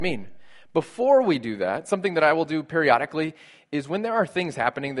mean. Before we do that, something that I will do periodically is when there are things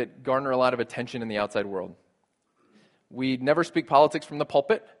happening that garner a lot of attention in the outside world. We never speak politics from the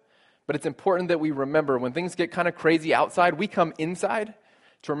pulpit, but it's important that we remember when things get kind of crazy outside, we come inside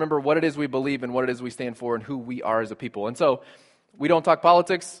to remember what it is we believe and what it is we stand for and who we are as a people. And so we don't talk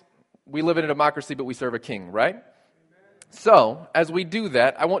politics. We live in a democracy, but we serve a king, right? Amen. So as we do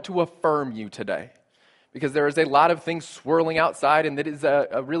that, I want to affirm you today, because there is a lot of things swirling outside, and it is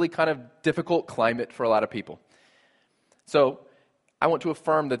a really kind of difficult climate for a lot of people. So I want to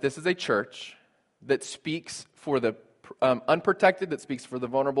affirm that this is a church that speaks for the unprotected, that speaks for the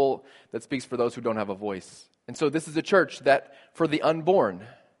vulnerable, that speaks for those who don't have a voice. And so this is a church that, for the unborn,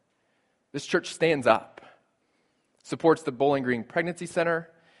 this church stands up, supports the Bowling Green Pregnancy Center,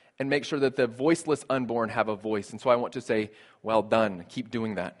 and makes sure that the voiceless unborn have a voice. And so I want to say, well done, keep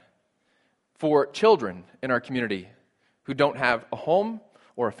doing that. For children in our community who don't have a home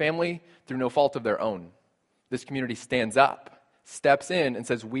or a family through no fault of their own, this community stands up, steps in, and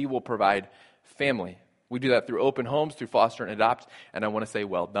says, we will provide family. We do that through open homes, through foster and adopt, and I want to say,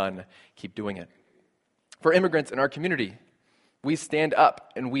 well done, keep doing it. For immigrants in our community, we stand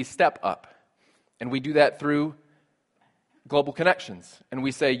up and we step up, and we do that through global connections. And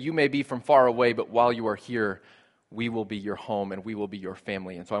we say, you may be from far away, but while you are here, we will be your home and we will be your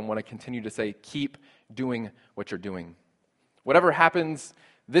family. And so I want to continue to say, keep doing what you're doing. Whatever happens,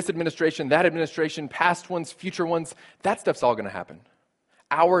 this administration, that administration, past ones, future ones, that stuff's all going to happen.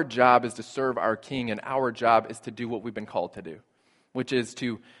 Our job is to serve our King, and our job is to do what we've been called to do, which is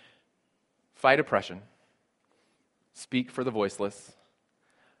to fight oppression, speak for the voiceless,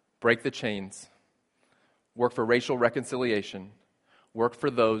 break the chains, work for racial reconciliation, work for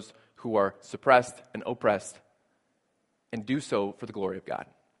those who are suppressed and oppressed, and do so for the glory of God.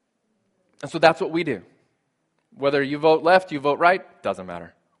 And so that's what we do. Whether you vote left, you vote right, doesn't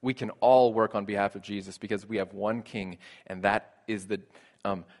matter. We can all work on behalf of Jesus because we have one King, and that is the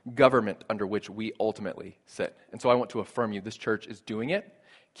government under which we ultimately sit. And so I want to affirm you, this church is doing it.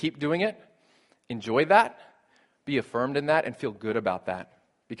 Keep doing it. Enjoy that. Be affirmed in that and feel good about that.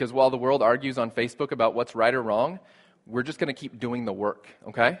 Because while the world argues on Facebook about what's right or wrong, we're just going to keep doing the work,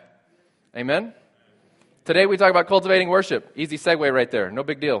 okay? Amen? Today we talk about cultivating worship. Easy segue right there. No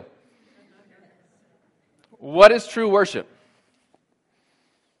big deal. What is true worship?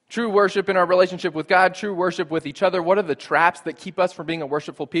 True worship in our relationship with God, true worship with each other. What are the traps that keep us from being a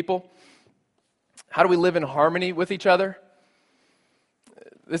worshipful people? How do we live in harmony with each other?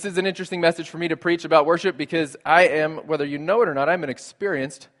 This is an interesting message for me to preach about worship because I am, whether you know it or not, I'm an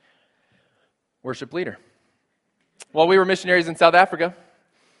experienced worship leader. While we were missionaries in South Africa,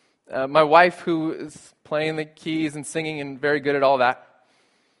 my wife, who is playing the keys and singing and very good at all that,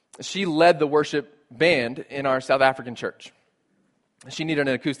 she led the worship band in our South African church. She needed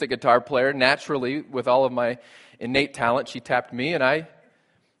an acoustic guitar player. Naturally, with all of my innate talent, she tapped me, and I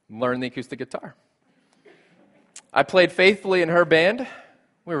learned the acoustic guitar. I played faithfully in her band.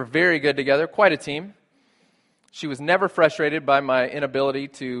 We were very good together, quite a team. She was never frustrated by my inability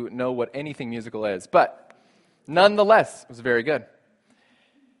to know what anything musical is, but nonetheless, it was very good.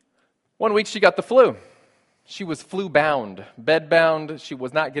 One week, she got the flu. She was flu-bound, bed-bound. She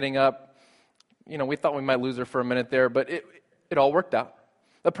was not getting up. You know, we thought we might lose her for a minute there, but it all worked out.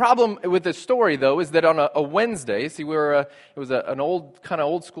 The problem with this story, though, is that on a Wednesday, see, it was an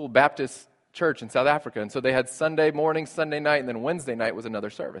old school Baptist church in South Africa, and so they had Sunday morning, Sunday night, and then Wednesday night was another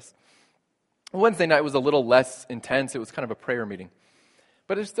service. Wednesday night was a little less intense. It was kind of a prayer meeting,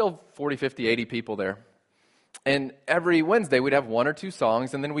 but there's still 40, 50, 80 people there. And every Wednesday, we'd have one or two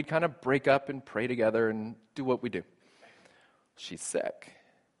songs, and then we'd kind of break up and pray together and do what we do. She's sick.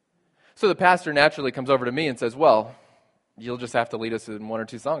 So the pastor naturally comes over to me and says, well, you'll just have to lead us in one or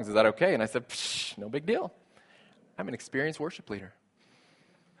two songs. Is that okay? And I said, no big deal. I'm an experienced worship leader.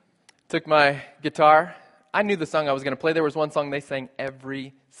 Took my guitar. I knew the song I was going to play. There was one song they sang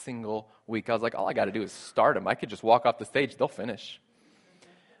every single week. I was like, all I got to do is start them. I could just walk off the stage. They'll finish.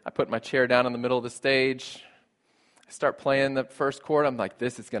 I put my chair down in the middle of the stage. I start playing the first chord. I'm like,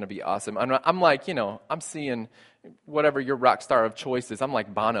 this is going to be awesome. I'm like, I'm seeing whatever your rock star of choice is. I'm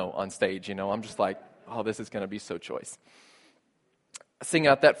like Bono on stage, I'm just like, oh, this is going to be so choice. I sing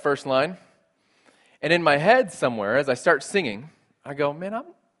out that first line. And in my head somewhere, as I start singing, I go, man,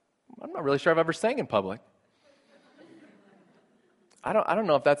 I'm not really sure I've ever sang in public. I don't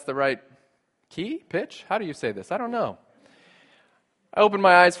know if that's the right key, pitch. How do you say this? I don't know. I opened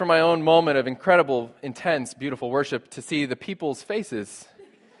my eyes for my own moment of incredible, intense, beautiful worship to see the people's faces.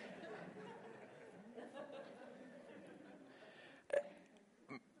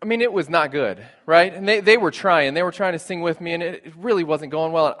 I mean, it was not good, right? And they were trying to sing with me, and it really wasn't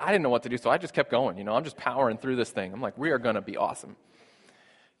going well, and I didn't know what to do, so I just kept going, I'm just powering through this thing. I'm like, we are going to be awesome.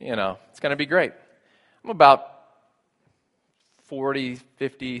 It's going to be great. I'm about 40,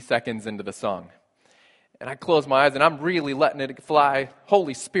 50 seconds into the song, and I close my eyes, and I'm really letting it fly.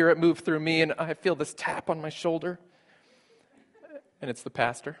 Holy Spirit move through me, and I feel this tap on my shoulder, and it's the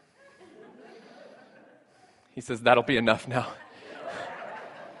pastor. He says, that'll be enough now.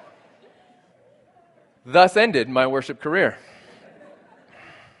 Thus ended my worship career.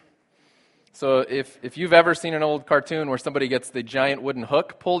 So if you've ever seen an old cartoon where somebody gets the giant wooden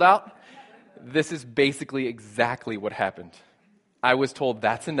hook pulled out, this is basically exactly what happened. I was told,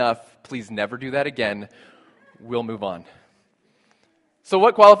 that's enough. Please never do that again. We'll move on. So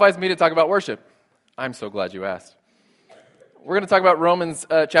what qualifies me to talk about worship? I'm so glad you asked. We're going to talk about Romans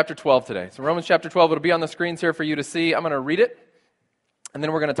chapter 12 today. So Romans chapter 12, it'll be on the screens here for you to see. I'm going to read it, and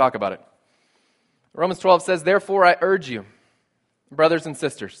then we're going to talk about it. Romans 12 says, therefore I urge you, brothers and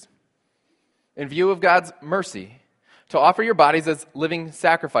sisters, in view of God's mercy, to offer your bodies as living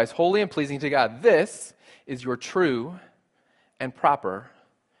sacrifice, holy and pleasing to God. This is your true and proper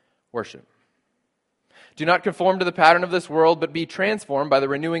worship. Do not conform to the pattern of this world, but be transformed by the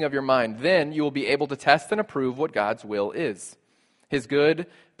renewing of your mind. Then you will be able to test and approve what God's will is, his good,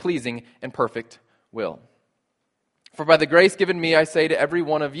 pleasing, and perfect will. For by the grace given me, I say to every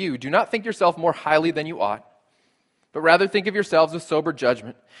one of you, do not think yourself more highly than you ought, but rather think of yourselves with sober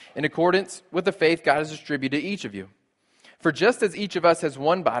judgment, in accordance with the faith God has distributed to each of you. For just as each of us has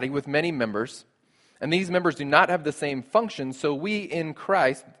one body with many members, and these members do not have the same function, so we in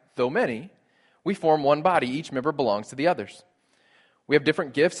Christ, though many, we form one body. Each member belongs to the others. We have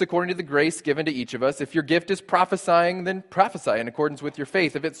different gifts according to the grace given to each of us. If your gift is prophesying, then prophesy in accordance with your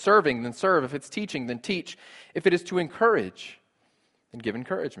faith. If it's serving, then serve. If it's teaching, then teach. If it is to encourage, then give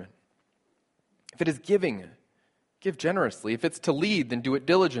encouragement. If it is giving, give generously. If it's to lead, then do it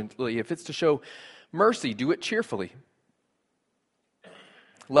diligently. If it's to show mercy, do it cheerfully.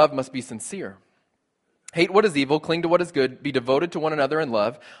 Love must be sincere. Hate what is evil, cling to what is good, be devoted to one another in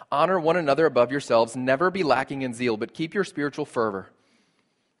love, honor one another above yourselves, never be lacking in zeal, but keep your spiritual fervor,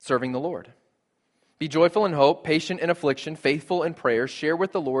 serving the Lord. Be joyful in hope, patient in affliction, faithful in prayer, share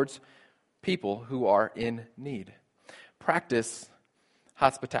with the Lord's people who are in need. Practice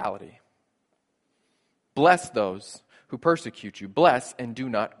hospitality. Bless those who persecute you. Bless and do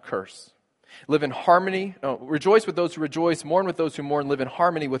not curse. Live in harmony. Rejoice with those who rejoice, mourn with those who mourn, live in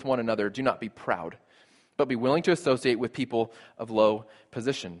harmony with one another. Do not be proud, but be willing to associate with people of low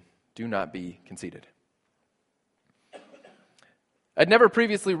position. Do not be conceited. I'd never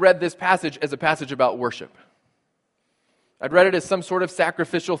previously read this passage as a passage about worship. I'd read it as some sort of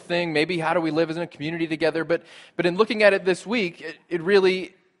sacrificial thing, maybe how do we live as a community together, but in looking at it this week, it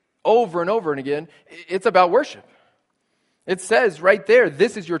really, over and over and again, it's about worship. It says right there,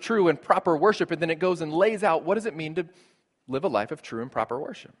 this is your true and proper worship, and then it goes and lays out what does it mean to live a life of true and proper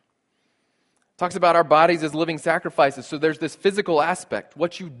worship. Talks about our bodies as living sacrifices. So there's this physical aspect.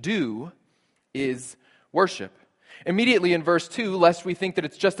 What you do is worship. Immediately in verse 2, lest we think that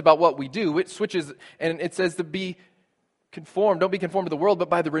it's just about what we do, it switches and it says to be conformed. Don't be conformed to the world, but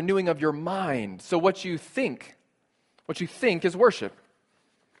by the renewing of your mind. So what you think is worship.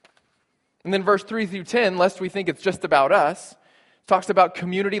 And then verse 3 through 10, lest we think it's just about us, talks about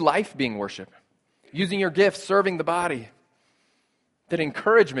community life being worship. Using your gifts, serving the body. That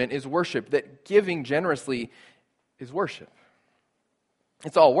encouragement is worship. That giving generously is worship.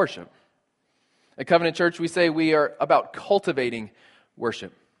 It's all worship. At Covenant Church, we say we are about cultivating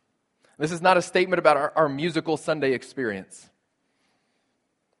worship. This is not a statement about our musical Sunday experience.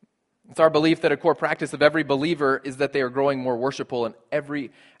 It's our belief that a core practice of every believer is that they are growing more worshipful in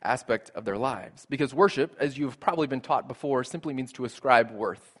every aspect of their lives. Because worship, as you've probably been taught before, simply means to ascribe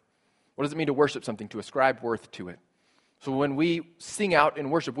worth. What does it mean to worship something? To ascribe worth to it. So when we sing out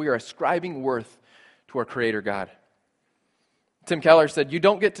in worship, we are ascribing worth to our Creator God. Tim Keller said, you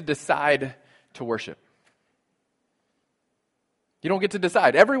don't get to decide to worship. You don't get to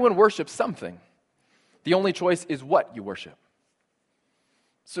decide. Everyone worships something. The only choice is what you worship.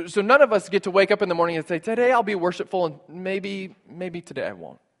 So none of us get to wake up in the morning and say, today I'll be worshipful, and maybe today I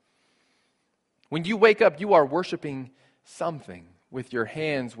won't. When you wake up, you are worshiping something with your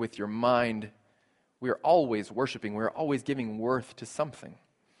hands, with your mind. We are always worshiping. We are always giving worth to something.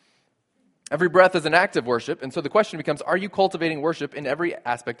 Every breath is an act of worship, and so the question becomes, are you cultivating worship in every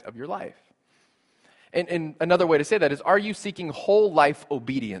aspect of your life? And another way to say that is, are you seeking whole life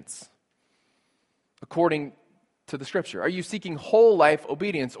obedience according to the Scripture? Are you seeking whole life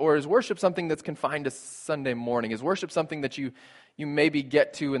obedience, or is worship something that's confined to Sunday morning? Is worship something that you maybe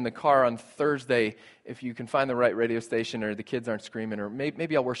get to in the car on Thursday if you can find the right radio station or the kids aren't screaming, or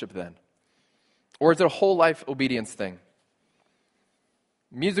maybe I'll worship then? Or is it a whole life obedience thing?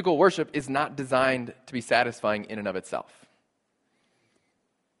 Musical worship is not designed to be satisfying in and of itself.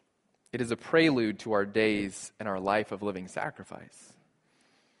 It is a prelude to our days and our life of living sacrifice.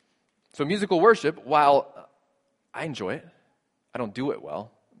 So musical worship, while I enjoy it, I don't do it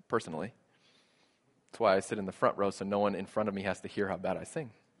well, personally. That's why I sit in the front row so no one in front of me has to hear how bad I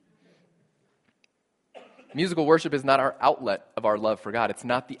sing. Musical worship is not our outlet of our love for God. It's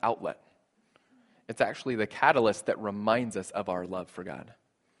not the outlet. It's actually the catalyst that reminds us of our love for God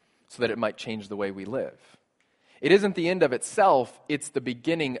so that it might change the way we live. It isn't the end of itself. It's the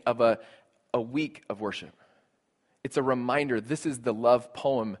beginning of a week of worship. It's a reminder. This is the love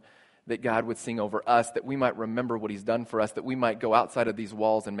poem that God would sing over us, that we might remember what he's done for us, that we might go outside of these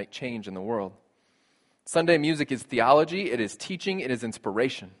walls and make change in the world. Sunday music is theology. It is teaching. It is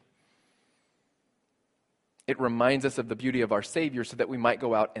inspiration. It reminds us of the beauty of our Savior so that we might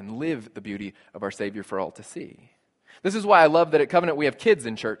go out and live the beauty of our Savior for all to see. This is why I love that at Covenant we have kids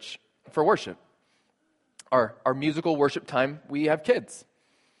in church for worship. Our musical worship time, we have kids.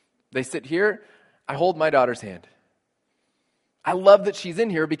 They sit here. I hold my daughter's hand. I love that she's in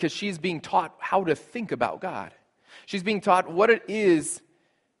here because she's being taught how to think about God. She's being taught what it is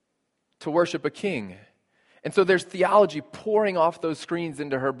to worship a king. And so there's theology pouring off those screens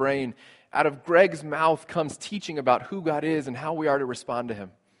into her brain. Out of Greg's mouth comes teaching about who God is and how we are to respond to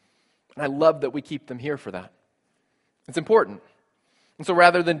him. And I love that we keep them here for that. It's important. And so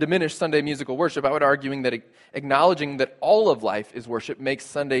rather than diminish Sunday musical worship, I would argue that acknowledging that all of life is worship makes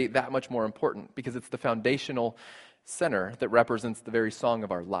Sunday that much more important because it's the foundational center that represents the very song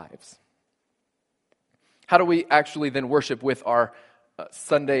of our lives. How do we actually then worship with our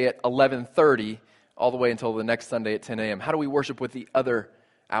Sunday at 11:30 all the way until the next Sunday at 10 a.m.? How do we worship with the other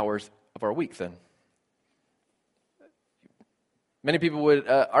hours of our week then? Many people would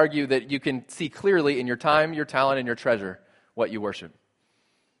argue that you can see clearly in your time, your talent, and your treasure what you worship.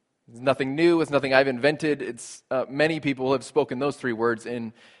 It's nothing new. It's nothing I've invented. It's many people have spoken those three words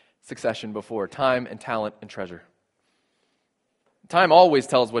in succession before: time and talent and treasure. Time always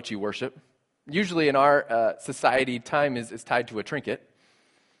tells what you worship. Usually in our society, time is tied to a trinket.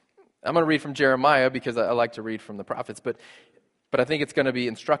 I'm going to read from Jeremiah because I like to read from the prophets, but I think it's going to be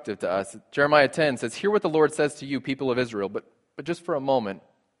instructive to us. Jeremiah 10 says, "Hear what the Lord says to you, people of Israel," but just for a moment,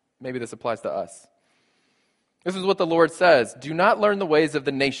 maybe this applies to us. This is what the Lord says: "Do not learn the ways of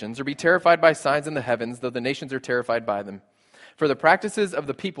the nations, or be terrified by signs in the heavens, though the nations are terrified by them. For the practices of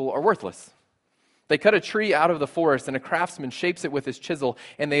the people are worthless. They cut a tree out of the forest, and a craftsman shapes it with his chisel,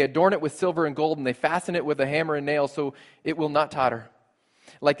 and they adorn it with silver and gold, and they fasten it with a hammer and nail, so it will not totter.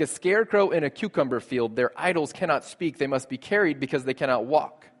 Like a scarecrow in a cucumber field, their idols cannot speak. They must be carried because they cannot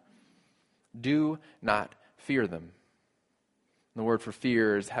walk. Do not fear them." And the word for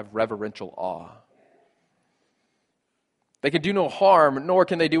fear is have reverential awe. "They can do no harm, nor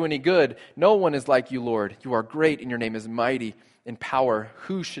can they do any good. No one is like you, Lord. You are great, and your name is mighty in power.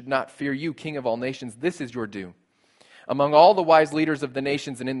 Who should not fear you, King of all nations? This is your due. Among all the wise leaders of the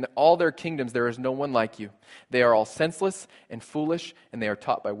nations and in all their kingdoms, there is no one like you. They are all senseless and foolish, and they are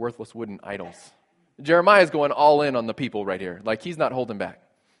taught by worthless wooden idols." Jeremiah is going all in on the people right here. Like, he's not holding back.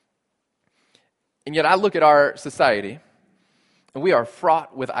 And yet I look at our society, and we are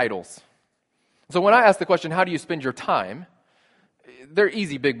fraught with idols. So when I ask the question, how do you spend your time? They're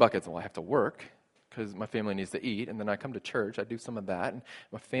easy, big buckets. Well, I have to work because my family needs to eat, and then I come to church. I do some of that, and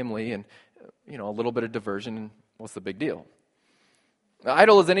my family, and a little bit of diversion, and what's the big deal? An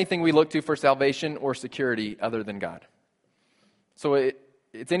idol is anything we look to for salvation or security other than God. So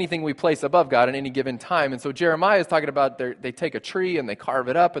it's anything we place above God at any given time. And so Jeremiah is talking about they take a tree and they carve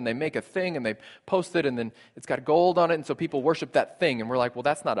it up and they make a thing and they post it, and then it's got gold on it, and so people worship that thing. And we're like, well,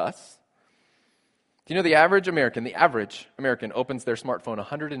 that's not us. Do you know the average American opens their smartphone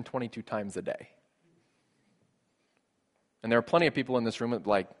 122 times a day? And there are plenty of people in this room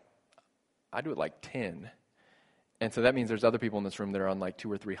that I do it 10. And so that means there's other people in this room that are on 200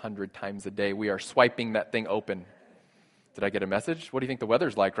 or 300 times a day. We are swiping that thing open. Did I get a message? What do you think the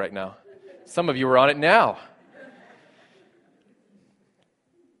weather's like right now? Some of you are on it now.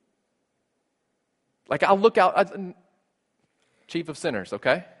 I'll look out, chief of sinners,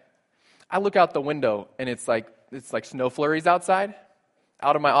 okay? I look out the window and it's like snow flurries outside,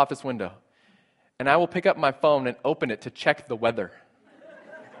 out of my office window. And I will pick up my phone and open it to check the weather.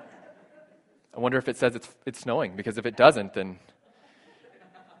 I wonder if it says it's snowing, because if it doesn't, then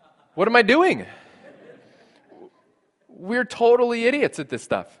what am I doing? we're totally idiots at this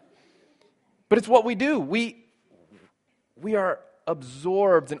stuff. But it's what we do. We are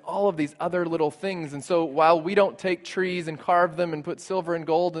absorbed in all of these other little things. And so while we don't take trees and carve them and put silver and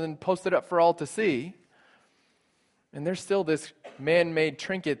gold and then post it up for all to see, and there's still this man-made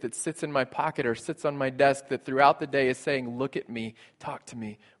trinket that sits in my pocket or sits on my desk that throughout the day is saying, look at me, talk to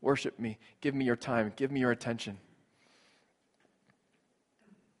me, worship me, give me your time, give me your attention.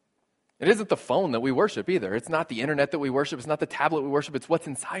 It isn't the phone that we worship either. It's not the internet that we worship. It's not the tablet we worship. It's what's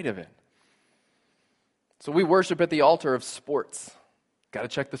inside of it. So we worship at the altar of sports. Got to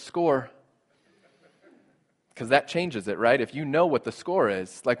check the score. Because that changes it, right? If you know what the score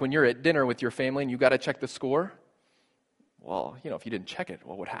is, like when you're at dinner with your family and you got to check the score, well, if you didn't check it,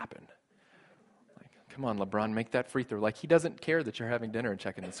 what would happen? Like, come on, LeBron, make that free throw. Like, he doesn't care that you're having dinner and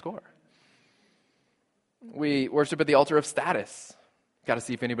checking the score. We worship at the altar of status. Got to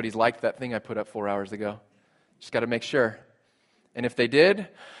see if anybody's liked that thing I put up 4 hours ago. Just got to make sure. And if they did,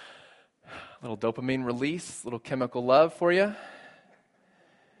 a little dopamine release, a little chemical love for you.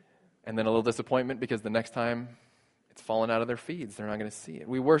 And then a little disappointment because the next time it's fallen out of their feeds. They're not going to see it.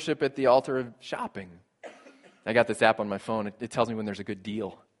 We worship at the altar of shopping. I got this app on my phone. It tells me when there's a good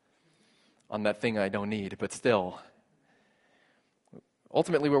deal on that thing I don't need. But still,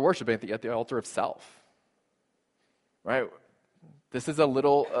 ultimately we're worshiping at the altar of self. Right? This is a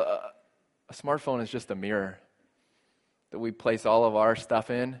smartphone is just a mirror that we place all of our stuff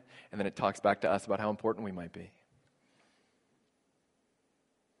in, and then it talks back to us about how important we might be.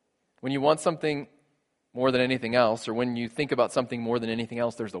 When you want something more than anything else, or when you think about something more than anything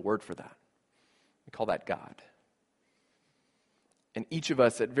else, there's a word for that. We call that God. And each of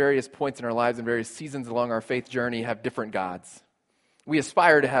us at various points in our lives and various seasons along our faith journey have different gods. We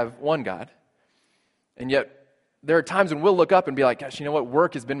aspire to have one God, and yet there are times when we'll look up and be like, gosh, you know what?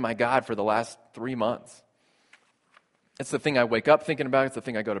 Work has been my God for the last 3 months. It's the thing I wake up thinking about. It's the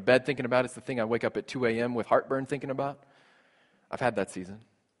thing I go to bed thinking about. It's the thing I wake up at 2 a.m. with heartburn thinking about. I've had that season.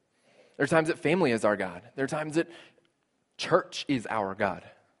 There are times that family is our God. There are times that church is our God.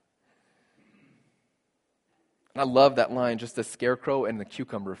 And I love that line, just a scarecrow in the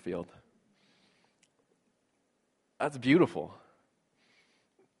cucumber field. That's beautiful.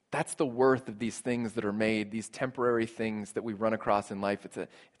 That's the worth of these things that are made, these temporary things that we run across in life. It's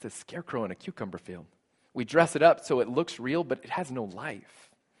a scarecrow in a cucumber field. We dress it up so it looks real, but it has no life.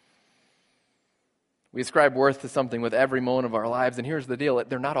 We ascribe worth to something with every moment of our lives, and here's the deal.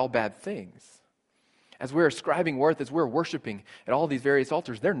 They're not all bad things. As we're ascribing worth, as we're worshiping at all these various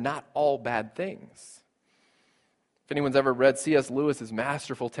altars, they're not all bad things. If anyone's ever read C.S. Lewis's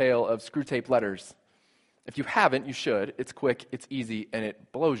masterful tale of Screwtape Letters, if you haven't, you should. It's quick, it's easy, and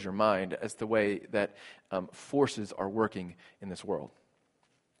it blows your mind as to the way that forces are working in this world.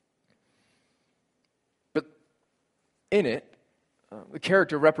 But in it, the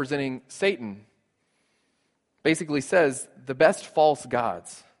character representing Satan basically says the best false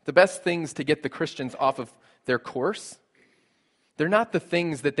gods, the best things to get the Christians off of their course, they're not the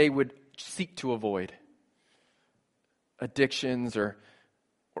things that they would seek to avoid. Addictions or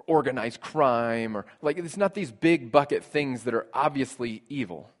organized crime, or like it's not these big bucket things that are obviously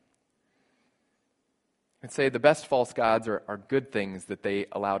evil. I'd say the best false gods are good things that they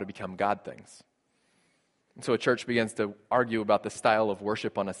allow to become God things. And so a church begins to argue about the style of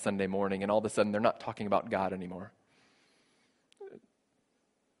worship on a Sunday morning, and all of a sudden they're not talking about God anymore.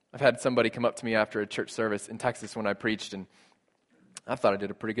 I've had somebody come up to me after a church service in Texas when I preached, and I thought I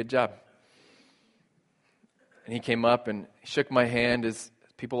did a pretty good job. And he came up and shook my hand as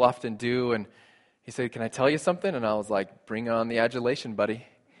people often do, and he said, "Can I tell you something?" And I was like, "Bring on the adulation, buddy."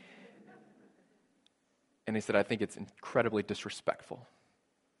 And he said, "I think it's incredibly disrespectful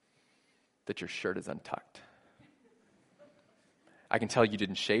that your shirt is untucked. I can tell you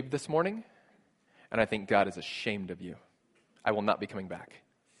didn't shave this morning, and I think God is ashamed of you. I will not be coming back."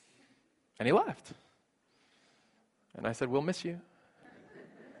 And he left. And I said, "We'll miss you."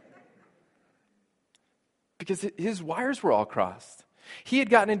 Because his wires were all crossed. He had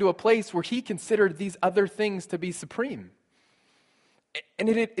gotten into a place where he considered these other things to be supreme. And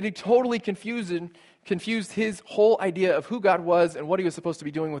it had totally confused his whole idea of who God was and what he was supposed to be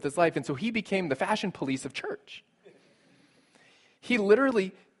doing with his life. And so he became the fashion police of church. He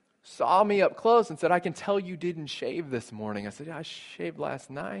literally saw me up close and said, "I can tell you didn't shave this morning." I said, "Yeah, I shaved last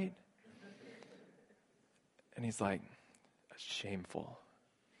night." And he's like, "That's shameful."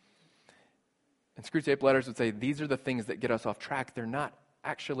 And Screwtape Letters would say, these are the things that get us off track. They're not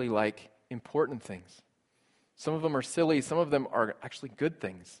actually like important things. Some of them are silly. Some of them are actually good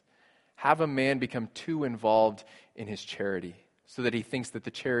things. Have a man become too involved in his charity so that he thinks that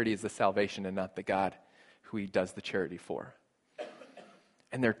the charity is the salvation and not the God who he does the charity for.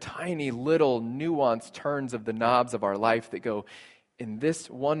 And they're tiny little nuanced turns of the knobs of our life that go, in this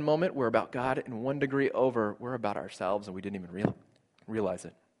one moment, we're about God, and 1 degree over, we're about ourselves, and we didn't even realize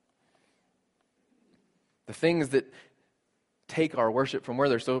it. The things that take our worship from where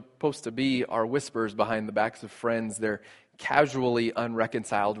they're supposed to be are whispers behind the backs of friends. They're casually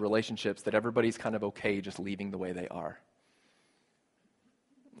unreconciled relationships that everybody's kind of okay just leaving the way they are.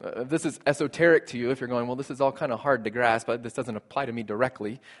 This is esoteric to you if you're going, well, this is all kind of hard to grasp, but this doesn't apply to me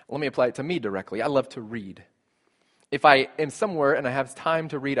directly. Let me apply it to me directly. I love to read. If I am somewhere and I have time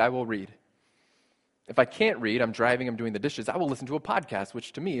to read, I will read. If I can't read, I'm driving, I'm doing the dishes, I will listen to a podcast,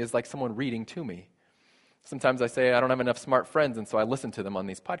 which to me is like someone reading to me. Sometimes I say I don't have enough smart friends, and so I listen to them on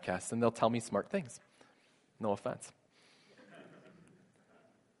these podcasts, and they'll tell me smart things. No offense.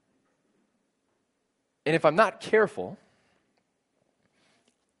 And if I'm not careful,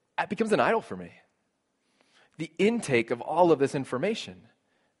 it becomes an idol for me. The intake of all of this information.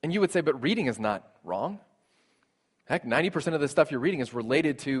 And you would say, but reading is not wrong. Heck, 90% of the stuff you're reading is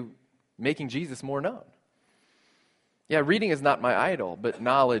related to making Jesus more known. Yeah, reading is not my idol, but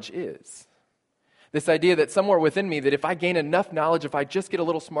knowledge is. This idea that somewhere within me, that if I gain enough knowledge, if I just get a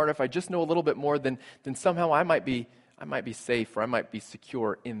little smarter, if I just know a little bit more, then somehow I might be safe, or I might be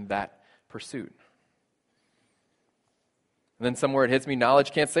secure in that pursuit. And then somewhere it hits me,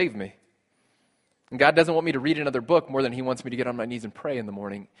 knowledge can't save me. And God doesn't want me to read another book more than he wants me to get on my knees and pray in the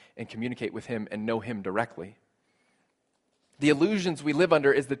morning and communicate with him and know him directly. The illusions we live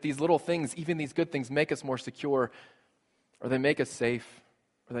under is that these little things, even these good things, make us more secure, or they make us safe,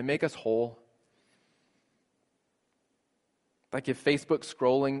 or they make us whole. Like if Facebook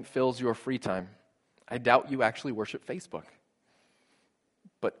scrolling fills your free time, I doubt you actually worship Facebook.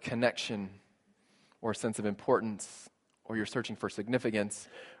 But connection, or a sense of importance, or you're searching for significance,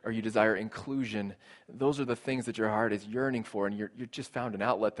 or you desire inclusion, those are the things that your heart is yearning for, and you just found an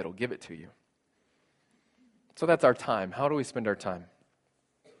outlet that'll give it to you. So that's our time. How do we spend our time?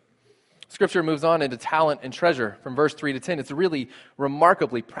 Scripture moves on into talent and treasure from verse 3 to 10. It's really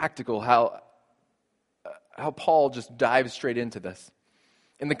remarkably practical how Paul just dives straight into this.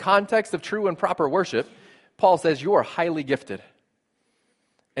 In the context of true and proper worship, Paul says you are highly gifted.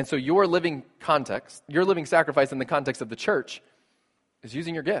 And so your living sacrifice in the context of the church is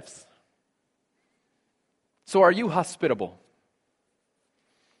using your gifts. So are you hospitable?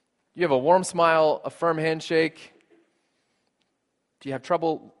 Do you have a warm smile, a firm handshake? Do you have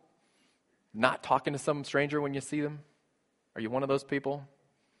trouble not talking to some stranger when you see them? Are you one of those people?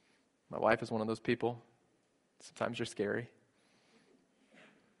 My wife is one of those people. Sometimes you're scary.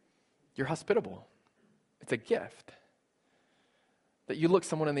 You're hospitable. It's a gift. That you look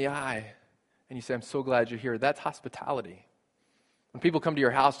someone in the eye and you say, I'm so glad you're here. That's hospitality. When people come to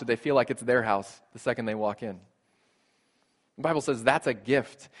your house, do they feel like it's their house the second they walk in? The Bible says that's a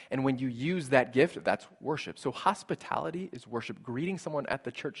gift. And when you use that gift, that's worship. So hospitality is worship. Greeting someone at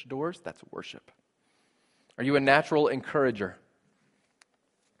the church doors, that's worship. Are you a natural encourager?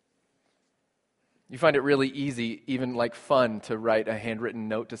 You find it really easy, even like fun, to write a handwritten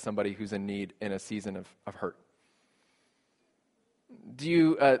note to somebody who's in need in a season of hurt. Do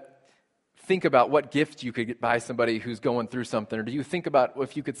you think about what gift you could buy somebody who's going through something? Or do you think about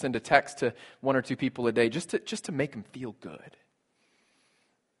if you could send a text to 1 or 2 people a day just to make them feel good?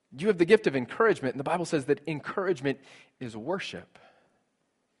 You have the gift of encouragement, and the Bible says that encouragement is worship.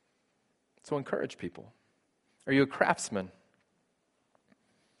 So encourage people. Are you a craftsman?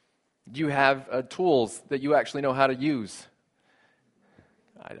 Do you have tools that you actually know how to use?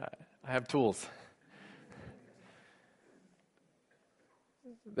 I have tools.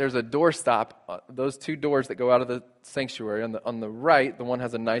 There's a doorstop, those 2 doors that go out of the sanctuary. On the right, the one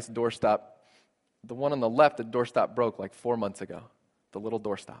has a nice doorstop. The one on the left, the doorstop broke like 4 months ago, the little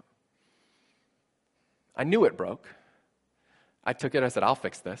doorstop. I knew it broke. I took it, I said, I'll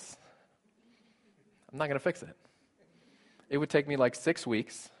fix this. I'm not going to fix it. It would take me like 6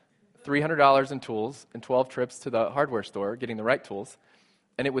 weeks, $300 in tools, and 12 trips to the hardware store getting the right tools,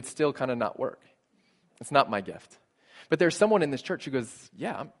 and it would still kind of not work. It's not my gift. But there's someone in this church who goes,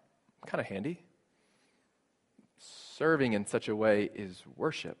 yeah, I'm kind of handy. Serving in such a way is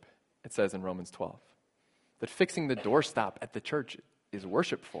worship, it says in Romans 12. That fixing the doorstop at the church is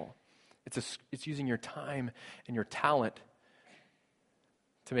worshipful. It's using your time and your talent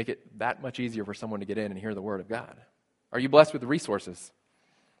to make it that much easier for someone to get in and hear the word of God. Are you blessed with resources?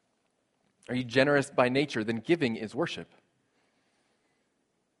 Are you generous by nature? Then giving is worship.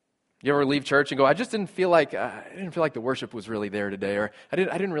 You ever leave church and go, I didn't feel like the worship was really there today, or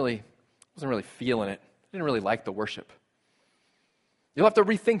wasn't really feeling it. I didn't really like the worship. You'll have to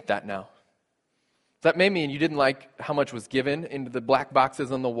rethink that now. That may mean you didn't like how much was given into the black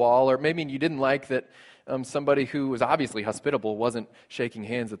boxes on the wall, or it may mean you didn't like that somebody who was obviously hospitable wasn't shaking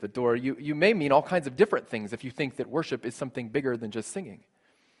hands at the door. You may mean all kinds of different things if you think that worship is something bigger than just singing.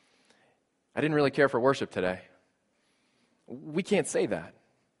 I didn't really care for worship today. We can't say that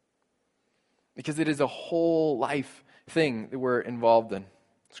because it is a whole life thing that we're involved in.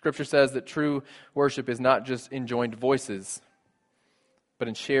 Scripture says that true worship is not just in joined voices, but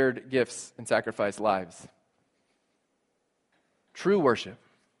in shared gifts and sacrificed lives. True worship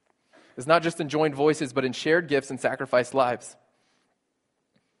is not just in joined voices, but in shared gifts and sacrificed lives.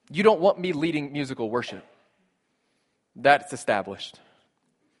 You don't want me leading musical worship. That's established.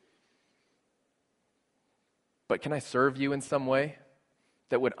 But can I serve you in some way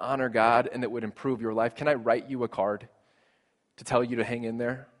that would honor God and that would improve your life? Can I write you a card to tell you to hang in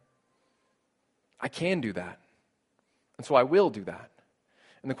there? I can do that. And so I will do that.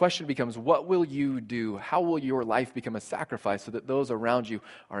 And the question becomes, what will you do? How will your life become a sacrifice so that those around you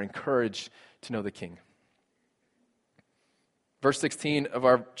are encouraged to know the King? Verse 16 of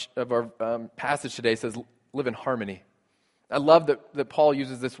our passage today says, live in harmony. I love that Paul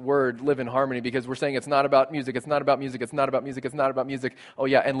uses this word, live in harmony, because we're saying it's not about music, it's not about music, it's not about music, it's not about music. Oh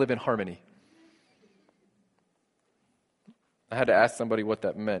yeah, and live in harmony. I had to ask somebody what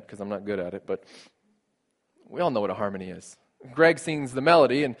that meant because I'm not good at it, but we all know what a harmony is. Greg sings the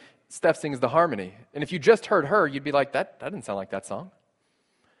melody and Steph sings the harmony. And if you just heard her, you'd be like, that didn't sound like that song.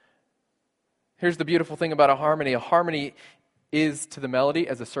 Here's the beautiful thing about a harmony. A harmony is to the melody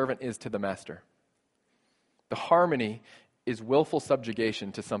as a servant is to the master. The harmony is willful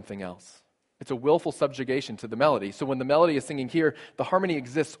subjugation to something else. It's a willful subjugation to the melody. So when the melody is singing here, the harmony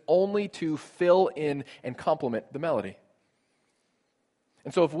exists only to fill in and complement the melody.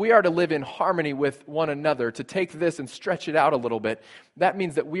 And so if we are to live in harmony with one another, to take this and stretch it out a little bit, that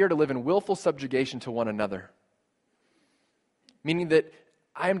means that we are to live in willful subjugation to one another. Meaning that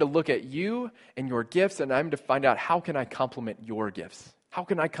I am to look at you and your gifts, and I'm to find out, how can I complement your gifts? How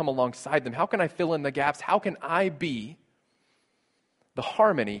can I come alongside them? How can I fill in the gaps? How can I be the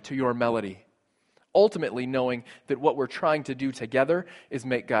harmony to your melody? Ultimately knowing that what we're trying to do together is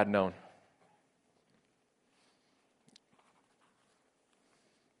make God known.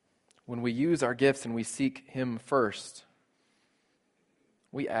 When we use our gifts and we seek Him first,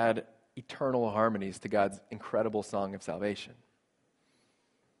 we add eternal harmonies to God's incredible song of salvation.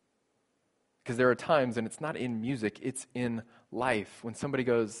 Because there are times, and it's not in music, it's in life, when somebody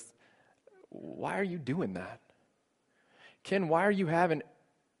goes, why are you doing that? Ken, why are you having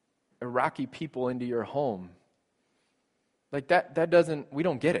Iraqi people into your home? Like that doesn't, we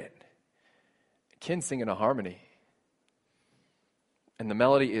don't get it. Ken's singing a harmony. And the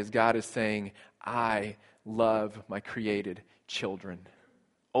melody is God is saying, I love my created children.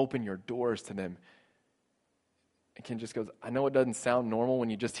 Open your doors to them. And Ken just goes, I know it doesn't sound normal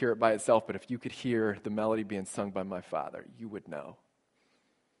when you just hear it by itself, but if you could hear the melody being sung by my Father, you would know.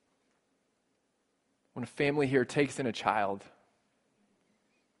 When a family here takes in a child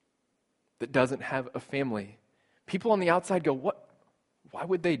that doesn't have a family, people on the outside go, what? Why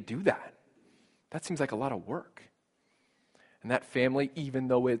would they do that? That seems like a lot of work. And that family, even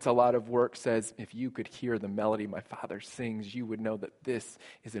though it's a lot of work, says, if you could hear the melody my Father sings, you would know that this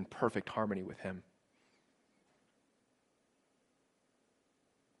is in perfect harmony with Him.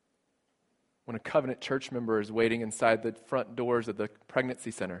 When a covenant church member is waiting inside the front doors of the pregnancy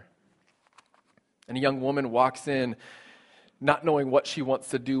center, and a young woman walks in not knowing what she wants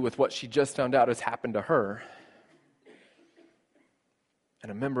to do with what she just found out has happened to her,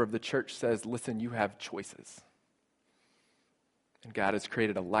 and a member of the church says, listen, you have choices. And God has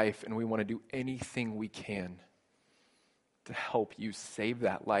created a life, and we want to do anything we can to help you save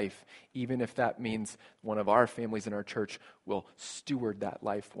that life, even if that means one of our families in our church will steward that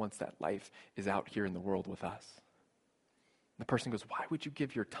life once that life is out here in the world with us. The person goes, why would you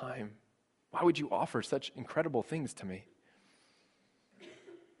give your time? Why would you offer such incredible things to me?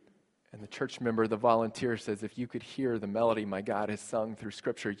 And the church member, the volunteer, says, if you could hear the melody my God has sung through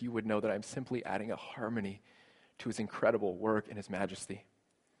Scripture, you would know that I'm simply adding a harmony to His incredible work and His majesty.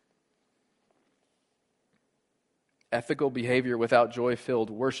 Ethical behavior without joy-filled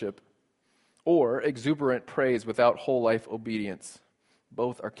worship, or exuberant praise without whole life obedience,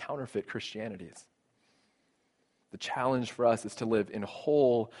 both are counterfeit Christianities. The challenge for us is to live in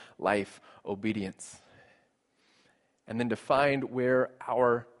whole life obedience, and then to find where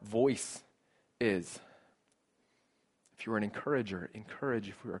our voice is. If you're an encourager, encourage.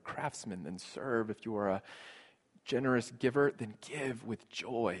 If you're a craftsman, then serve. If you are a generous giver, then give with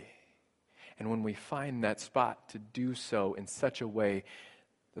joy. And when we find that spot to do so in such a way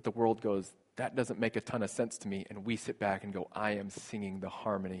that the world goes, that doesn't make a ton of sense to me. And we sit back and go, I am singing the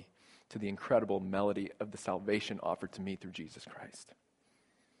harmony to the incredible melody of the salvation offered to me through Jesus Christ.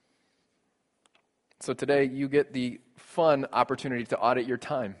 So today you get the fun opportunity to audit your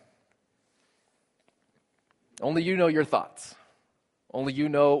time. Only you know your thoughts. Only you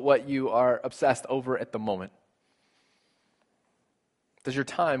know what you are obsessed over at the moment. Does your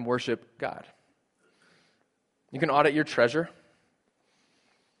time worship God? You can audit your treasure.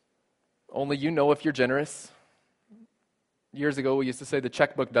 Only you know if you're generous. Years ago, we used to say the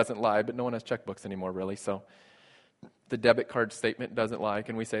checkbook doesn't lie, but no one has checkbooks anymore, really. So the debit card statement doesn't lie.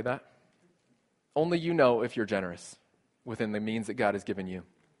 Can we say that? Only you know if you're generous within the means that God has given you.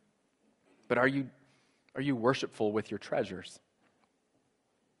 But are you worshipful with your treasures?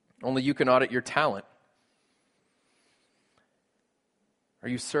 Only you can audit your talent. Are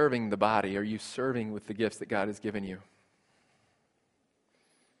you serving the body? Are you serving with the gifts that God has given you?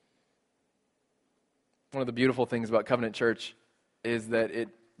 One of the beautiful things about Covenant Church is that it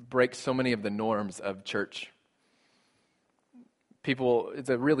breaks so many of the norms of church. It's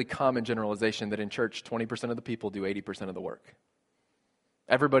a really common generalization that in church, 20% of the people do 80% of the work.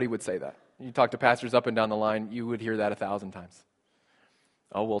 Everybody would say that. You talk to pastors up and down the line, you would hear that 1,000 times.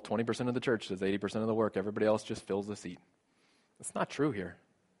 Oh, well, 20% of the church does 80% of the work. Everybody else just fills the seat. That's not true here.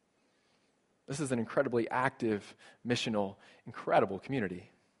 This is an incredibly active, missional, incredible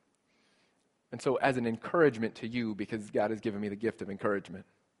community. And so as an encouragement to you, because God has given me the gift of encouragement,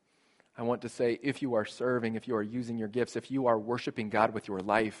 I want to say, if you are serving, if you are using your gifts, if you are worshiping God with your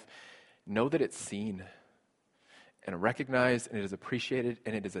life, know that it's seen and recognized, and it is appreciated,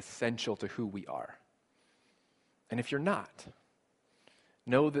 and it is essential to who we are. And if you're not,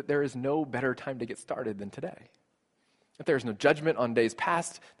 know that there is no better time to get started than today. If there is no judgment on days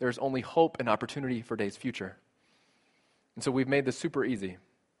past, there is only hope and opportunity for days future. And so we've made this super easy.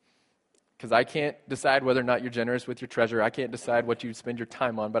 Because I can't decide whether or not you're generous with your treasure. I can't decide what you spend your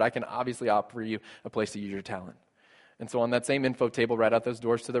time on, but I can obviously offer you a place to use your talent. And so on that same info table, right out those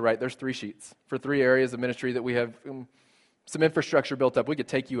doors to the right, there's 3 sheets for 3 areas of ministry that we have some infrastructure built up. We could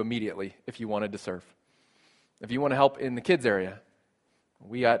take you immediately if you wanted to serve. If you want to help in the kids area,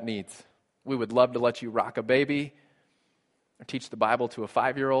 we got needs. We would love to let you rock a baby or teach the Bible to a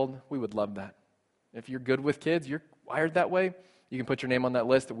 5-year-old. We would love that. If you're good with kids, you're wired that way, you can put your name on that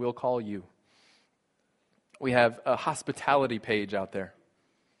list and we'll call you. We have a hospitality page out there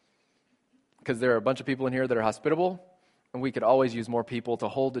because there are a bunch of people in here that are hospitable, and we could always use more people to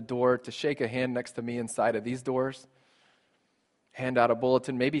hold a door, to shake a hand next to me inside of these doors, hand out a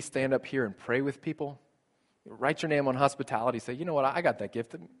bulletin, maybe stand up here and pray with people. Write your name on hospitality. Say, you know what, I got that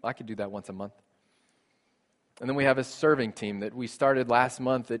gift. I could do that once a month. And then we have a serving team that we started last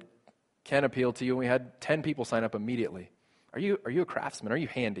month that can appeal to you, and we had 10 people sign up immediately. Are you a craftsman? Are you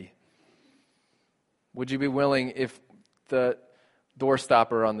handy? Would you be willing, if the door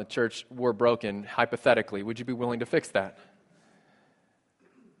stopper on the church were broken, hypothetically, would you be willing to fix that?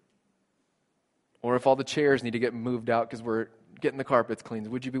 Or if all the chairs need to get moved out because we're getting the carpets cleaned,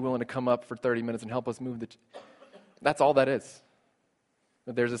 would you be willing to come up for 30 minutes and help us move That's all that is.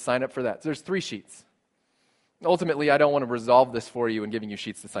 But there's a sign up for that. So there's 3 sheets. Ultimately, I don't want to resolve this for you and giving you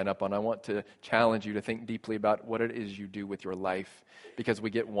sheets to sign up on. I want to challenge you to think deeply about what it is you do with your life, because we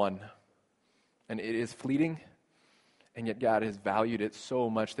get one. And it is fleeting, and yet God has valued it so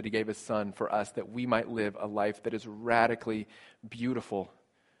much that he gave his son for us that we might live a life that is radically beautiful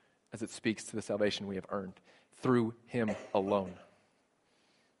as it speaks to the salvation we have earned through him alone.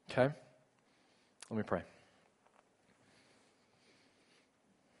 Okay? Let me pray.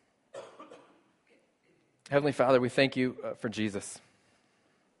 Heavenly Father, we thank you for Jesus.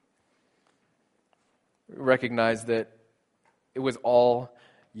 We recognize that it was all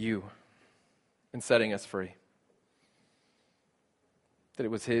you in setting us free. That it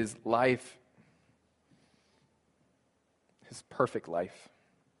was his life, his perfect life,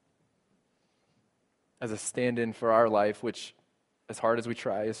 as a stand-in for our life, which, as hard as we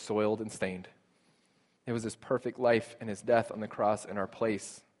try, is soiled and stained. It was his perfect life and his death on the cross in our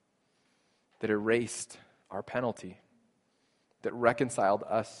place that erased our penalty, that reconciled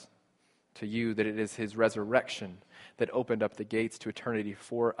us to you, that it is his resurrection that opened up the gates to eternity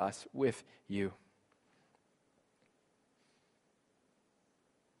for us with you.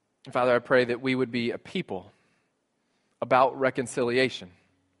 And Father, I pray that we would be a people about reconciliation,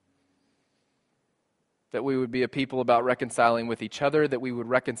 that we would be a people about reconciling with each other, that we would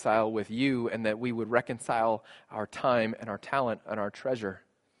reconcile with you, and that we would reconcile our time and our talent and our treasure.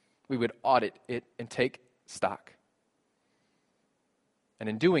 We would audit it and take stock. And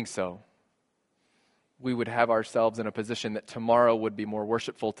in doing so, we would have ourselves in a position that tomorrow would be more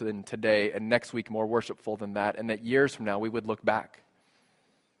worshipful than today, and next week more worshipful than that, and that years from now we would look back,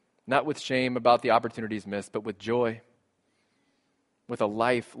 not with shame about the opportunities missed, but with joy, with a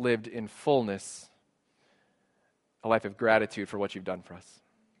life lived in fullness, a life of gratitude for what you've done for us.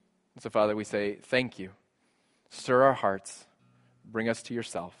 And so, Father, we say thank you. Stir our hearts. Bring us to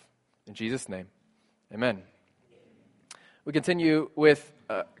yourself. In Jesus' name, amen. We continue with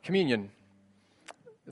communion.